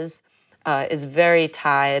whatever it is very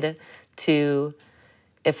tied to,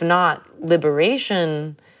 if not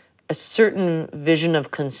liberation, a certain vision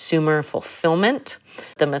of consumer fulfillment.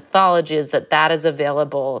 The mythology is that that is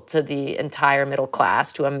available to the entire middle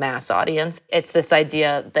class, to a mass audience. It's this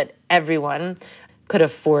idea that everyone could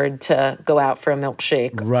afford to go out for a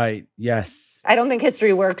milkshake. Right, yes. I don't think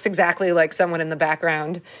history works exactly like someone in the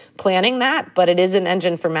background planning that, but it is an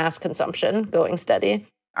engine for mass consumption going steady.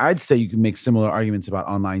 I'd say you can make similar arguments about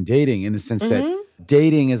online dating in the sense that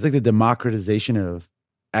dating is like the democratization of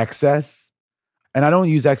access. And I don't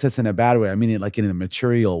use excess in a bad way. I mean it like in a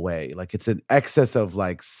material way. Like it's an excess of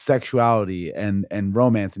like sexuality and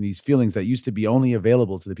romance and these feelings that used to be only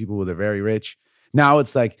available to the people who are very rich. Now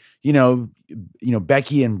it's like, you know,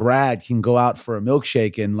 Becky and Brad can go out for a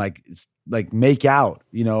milkshake and like make out,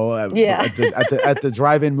 you know, at the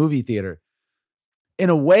drive-in movie theater. In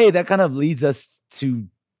a way, that kind of leads us to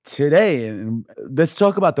today. And let's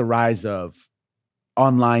talk about the rise of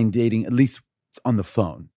online dating, at least on the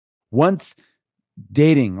phone. Once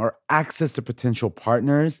dating or access to potential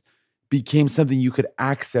partners became something you could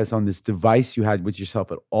access on this device you had with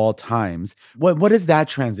yourself at all times. What does that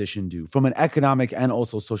transition do from an economic and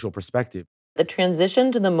also social perspective? The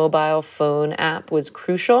transition to the mobile phone app was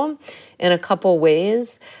crucial in a couple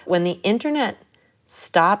ways. When the internet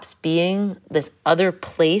stops being this other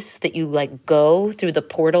place that you like go through the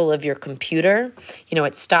portal of your computer, you know,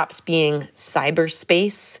 it stops being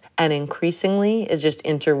cyberspace and increasingly is just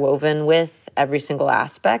interwoven with every single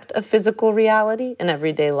aspect of physical reality in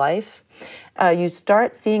everyday life. You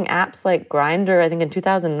start seeing apps like Grindr, I think in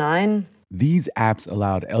 2009. These apps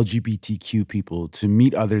allowed LGBTQ people to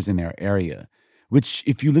meet others in their area, which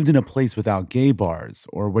if you lived in a place without gay bars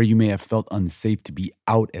or where you may have felt unsafe to be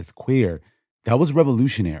out as queer, that was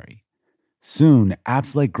revolutionary. Soon,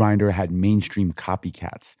 apps like Grindr had mainstream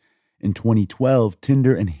copycats. In 2012,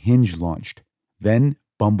 Tinder and Hinge launched. Then,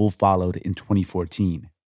 Bumble followed in 2014.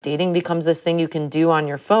 Dating becomes this thing you can do on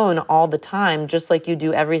your phone all the time, just like you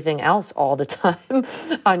do everything else all the time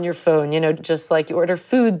on your phone. You know, just like you order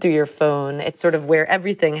food through your phone. It's sort of where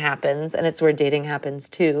everything happens, and it's where dating happens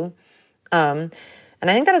too. And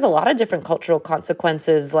I think that has a lot of different cultural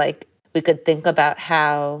consequences. Like, we could think about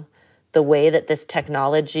how the way that this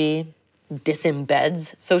technology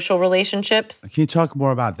disembeds social relationships. Can you talk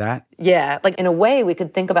more about that? Yeah, like in a way, we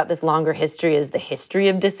could think about this longer history as the history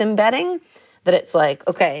of disembedding. That it's like,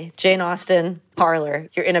 okay, Jane Austen, parlor,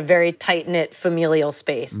 you're in a very tight-knit familial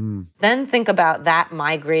space. Then think about that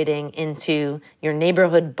migrating into your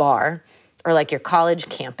neighborhood bar or like your college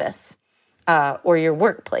campus or your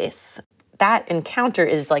workplace. That encounter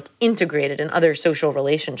is like integrated in other social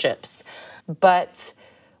relationships. But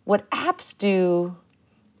what apps do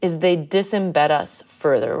is they disembed us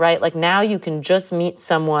further, right? Like now you can just meet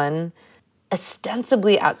someone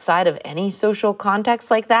ostensibly outside of any social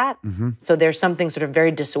context like that. So there's something sort of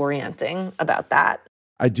very disorienting about that.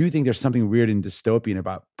 I do think there's something weird and dystopian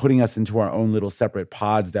about putting us into our own little separate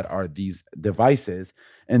pods that are these devices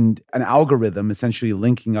and an algorithm essentially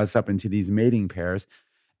linking us up into these mating pairs.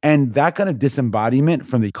 And that kind of disembodiment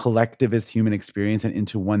from the collectivist human experience and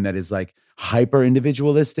into one that is like hyper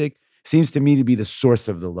individualistic seems to me to be the source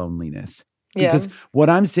of the loneliness. Because what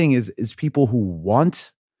I'm seeing is people who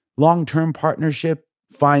want long-term partnership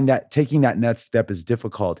find that taking that next step is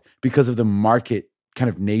difficult because of the market kind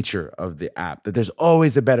of nature of the app, that there's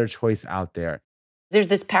always a better choice out there. There's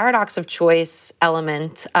this paradox of choice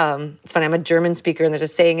element. It's funny, I'm a German speaker, and there's a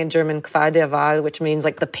saying in German, Qual der Wahl, which means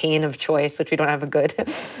like the pain of choice, which we don't have a good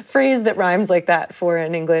phrase that rhymes like that for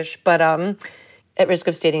in English. But at risk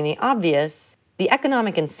of stating the obvious, the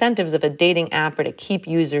economic incentives of a dating app are to keep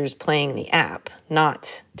users playing the app,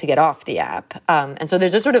 not to get off the app. And so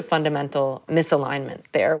there's a sort of fundamental misalignment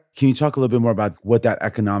there. Can you talk a little bit more about what that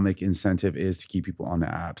economic incentive is to keep people on the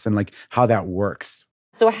apps and like how that works?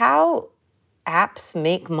 So how apps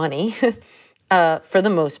make money, for the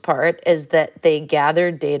most part, is that they gather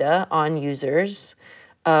data on users,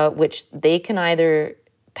 which they can either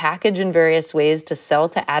package in various ways to sell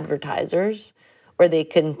to advertisers, or they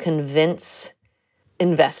can convince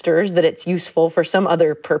investors that it's useful for some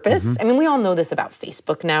other purpose. I mean, we all know this about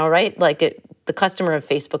Facebook now, right? Like the customer of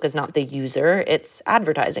Facebook is not the user, it's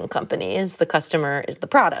advertising companies. The customer is the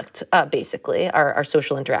product, basically. Our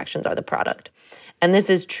social interactions are the product. And this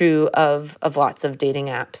is true of lots of dating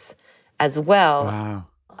apps as well. Wow.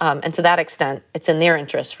 And to that extent, it's in their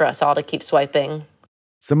interest for us all to keep swiping.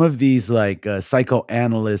 Some of these like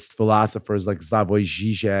psychoanalysts, philosophers like Slavoj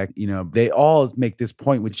Žižek, they all make this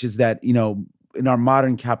point, which is that, in our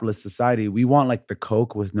modern capitalist society, we want like the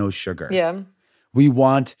Coke with no sugar. Yeah. We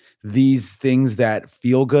want these things that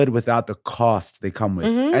feel good without the cost they come with.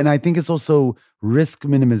 And I think it's also risk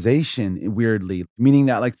minimization, weirdly, meaning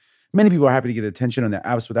that like many people are happy to get attention on their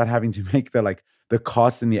apps without having to make the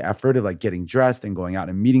cost and the effort of like getting dressed and going out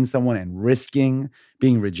and meeting someone and risking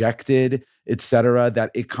being rejected, etc.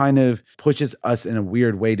 That it kind of pushes us in a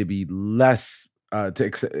weird way to be less,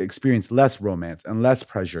 to experience less romance and less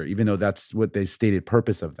pressure, even though that's what the stated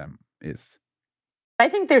purpose of them is. I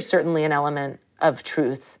think there's certainly an element of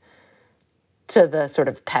truth to the sort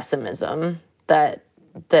of pessimism that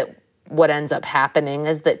what ends up happening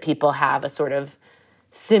is that people have a sort of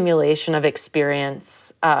simulation of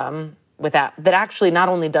experience that actually not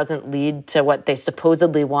only doesn't lead to what they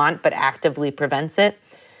supposedly want, but actively prevents it.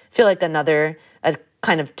 I feel like a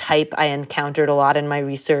kind of type I encountered a lot in my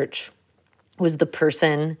research was the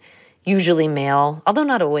person, usually male, although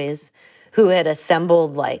not always, who had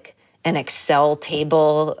assembled like an Excel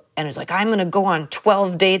table and was like, I'm going to go on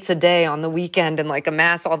 12 dates a day on the weekend and like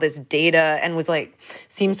amass all this data, and was like,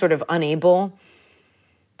 seemed sort of unable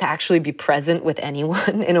to actually be present with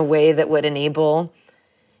anyone in a way that would enable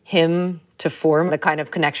him to form the kind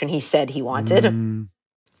of connection he said he wanted.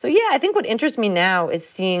 So yeah, I think what interests me now is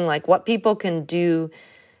seeing like what people can do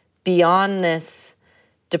beyond this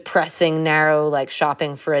depressing, narrow, like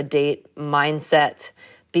shopping for a date mindset,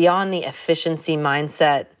 beyond the efficiency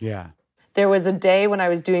mindset. Yeah. There was a day when I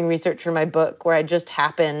was doing research for my book where I just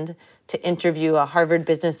happened to interview a Harvard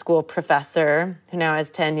Business School professor who now has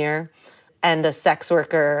tenure and a sex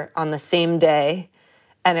worker on the same day.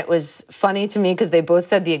 And it was funny to me because they both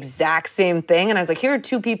said the exact same thing. And I was like, here are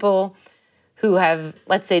two people who have,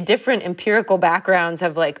 let's say, different empirical backgrounds,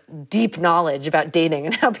 have like deep knowledge about dating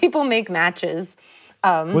and how people make matches.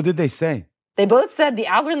 What did they say? They both said the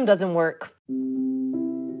algorithm doesn't work.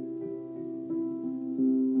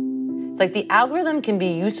 It's like the algorithm can be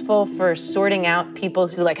useful for sorting out people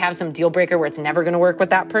who like have some deal breaker where it's never going to work with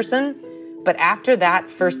that person. But after that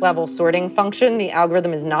first level sorting function, the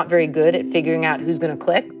algorithm is not very good at figuring out who's going to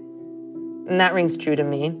click. And that rings true to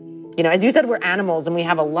me. As you said, we're animals and we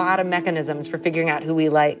have a lot of mechanisms for figuring out who we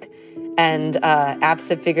like. And apps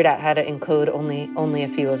have figured out how to encode only a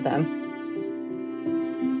few of them.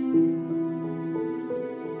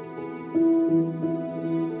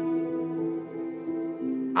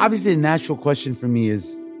 Obviously, the natural question for me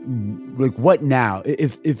is, like, what now?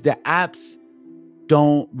 If the apps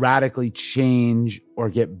don't radically change or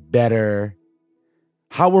get better,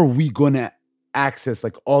 how are we going to access,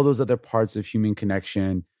 like, all those other parts of human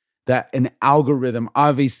connection that an algorithm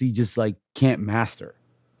obviously just, like, can't master?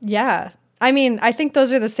 Yeah. I mean, I think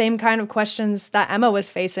those are the same kind of questions that Emma was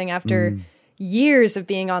facing after years of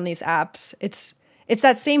being on these apps. It's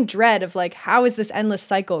that same dread of, like, how is this endless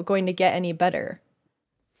cycle going to get any better?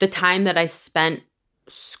 The time that I spent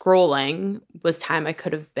scrolling was time I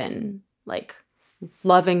could have been like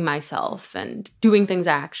loving myself and doing things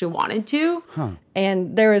I actually wanted to.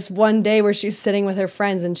 And there was one day where she was sitting with her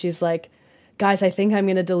friends and she's like, guys, I think I'm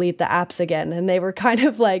going to delete the apps again. And they were kind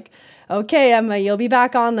of like, okay, Emma, you'll be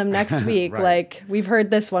back on them next week. Right. Like, we've heard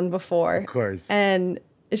this one before. Of course. And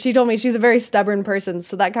she told me she's a very stubborn person.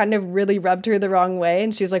 So that kind of really rubbed her the wrong way.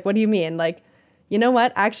 And she's like, what do you mean? Like, you know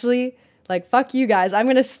what? Actually, like, fuck you guys. I'm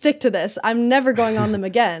going to stick to this. I'm never going on them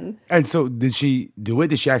again. And so did she do it?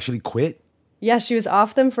 Did she actually quit? Yeah, she was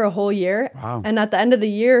off them for a whole year. Wow. And at the end of the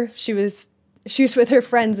year, she was with her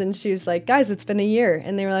friends and she was like, guys, it's been a year.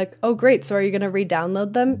 And they were like, oh, great. So are you going to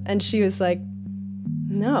re-download them? And she was like,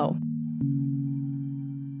 no.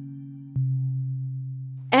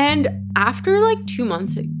 And after like 2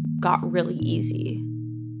 months, it got really easy.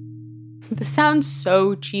 This sounds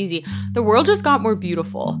so cheesy. The world just got more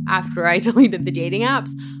beautiful after I deleted the dating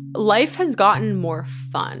apps. Life has gotten more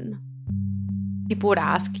fun. People would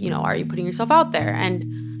ask, are you putting yourself out there? And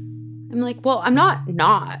I'm like, well, I'm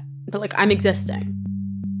not, but like I'm existing.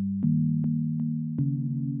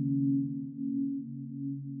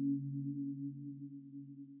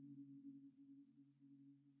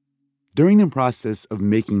 During the process of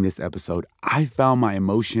making this episode, I found my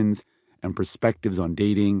emotions and perspectives on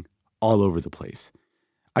dating all over the place.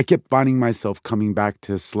 I kept finding myself coming back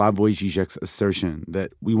to Slavoj Žižek's assertion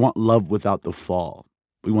that we want love without the fall.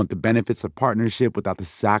 We want the benefits of partnership without the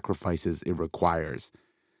sacrifices it requires.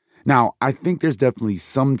 Now, I think there's definitely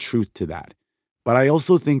some truth to that. But I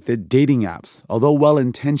also think that dating apps, although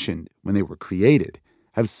well-intentioned when they were created,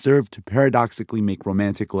 have served to paradoxically make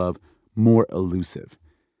romantic love more elusive.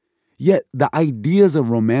 Yet the ideas of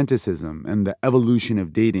romanticism and the evolution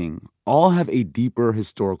of dating all have a deeper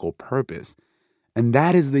historical purpose, and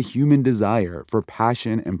that is the human desire for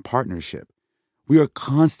passion and partnership. We are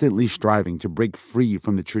constantly striving to break free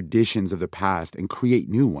from the traditions of the past and create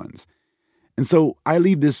new ones. And so I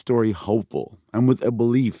leave this story hopeful and with a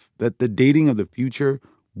belief that the dating of the future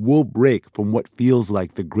will break from what feels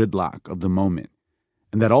like the gridlock of the moment,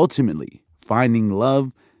 and that ultimately finding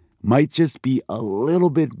love might just be a little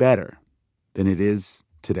bit better than it is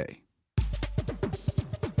today.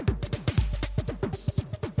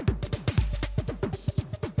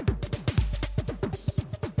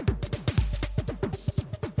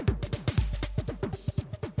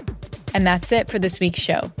 And that's it for this week's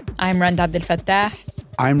show. I'm Randa Abdel Fattah.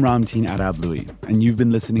 I'm Ramteen Arablouei, and you've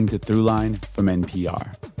been listening to Throughline from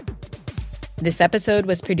NPR. This episode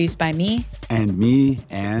was produced by me. And me,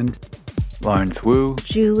 and Lawrence Wu,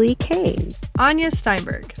 Julie Kane, Anya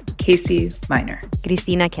Steinberg, Casey Miner,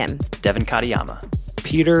 Christina Kim, Devin Katayama,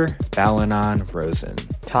 Peter Balanon Rosen,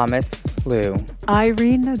 Thomas Liu,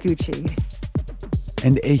 Irene Noguchi.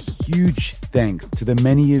 And a huge thanks to the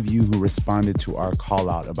many of you who responded to our call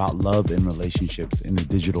out about love and relationships in the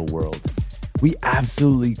digital world. We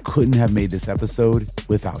absolutely couldn't have made this episode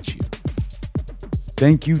without you.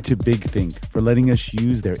 Thank you to Big Think for letting us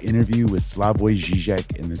use their interview with Slavoj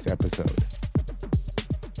Žižek in this episode.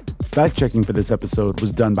 Fact-checking for this episode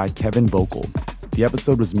was done by Kevin Bokel. The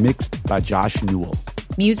episode was mixed by Josh Newell.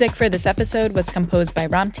 Music for this episode was composed by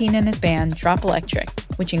Ramteen and his band Drop Electric,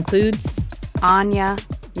 which includes Anya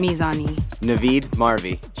Mizani, Naveed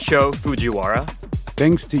Marvi, Sho Fujiwara.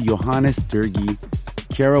 Thanks to Johannes Durgi,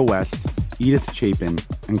 Kara West, Edith Chapin,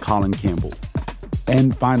 and Colin Campbell.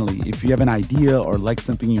 And finally, if you have an idea or like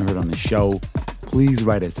something you heard on the show, please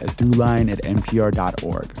write us at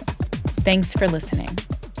throughline@npr.org. Thanks for listening.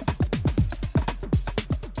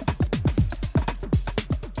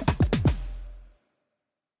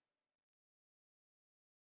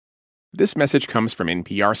 This message comes from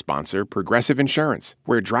NPR sponsor Progressive Insurance,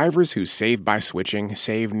 where drivers who save by switching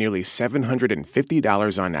save nearly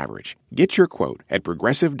 $750 on average. Get your quote at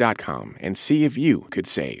Progressive.com and see if you could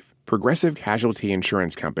save. Progressive Casualty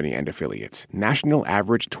Insurance Company and Affiliates. National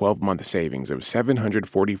average 12-month savings of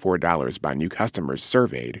 $744 by new customers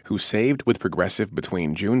surveyed who saved with Progressive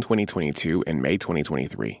between June 2022 and May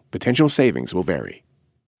 2023. Potential savings will vary.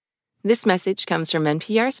 This message comes from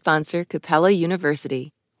NPR sponsor Capella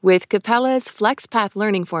University. With Capella's FlexPath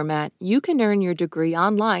learning format, you can earn your degree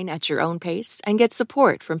online at your own pace and get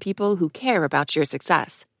support from people who care about your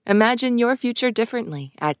success. Imagine your future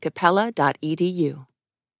differently at capella.edu.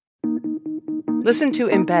 Listen to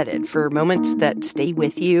Embedded for moments that stay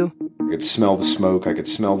with you. I could smell the smoke. I could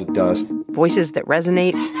smell the dust. Voices that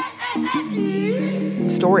resonate.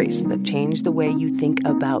 Stories that change the way you think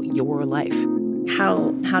about your life.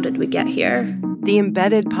 How did we get here? The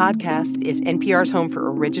Embedded podcast is NPR's home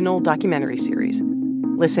for original documentary series.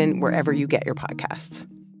 Listen wherever you get your podcasts.